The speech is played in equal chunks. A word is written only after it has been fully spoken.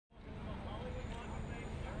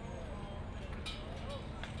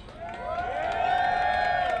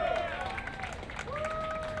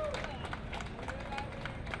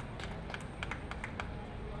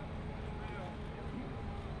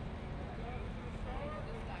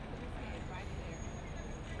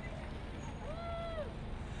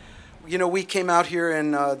You know, we came out here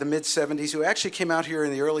in the mid-'70s. We actually came out here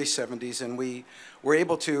in the early '70s, and we were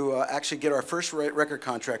able to actually get our first record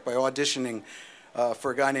contract by auditioning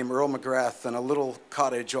for a guy named Earl McGrath in a little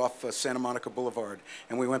cottage off Santa Monica Boulevard.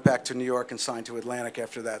 And we went back to New York and signed to Atlantic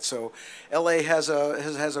after that. So LA has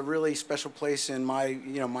a really special place in my,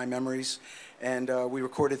 my memories. And we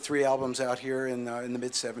recorded 3 albums out here in the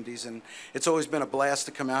mid-'70s, and it's always been a blast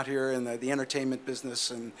to come out here, and the entertainment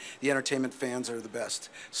business and the entertainment fans are the best.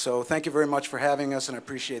 So thank you very much for having us, and I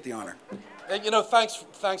appreciate the honor. And,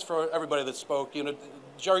 thanks for everybody that spoke.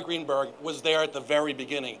 Jerry Greenberg was there at the very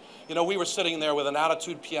beginning. We were sitting there with an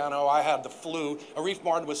attitude piano. I had the flu. Arif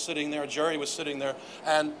Martin was sitting there. Jerry was sitting there.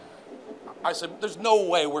 And I said, there's no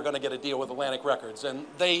way we're going to get a deal with Atlantic Records. And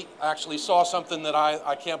they actually saw something that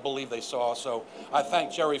I can't believe they saw. So I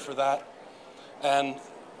thank Jerry for that. And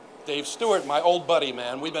Dave Stewart, my old buddy,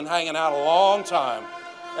 man. We've been hanging out a long time.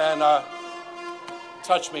 And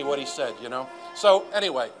touched me what he said, So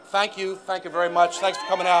anyway, thank you. Thank you very much. Thanks for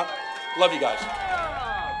coming out. Love you guys.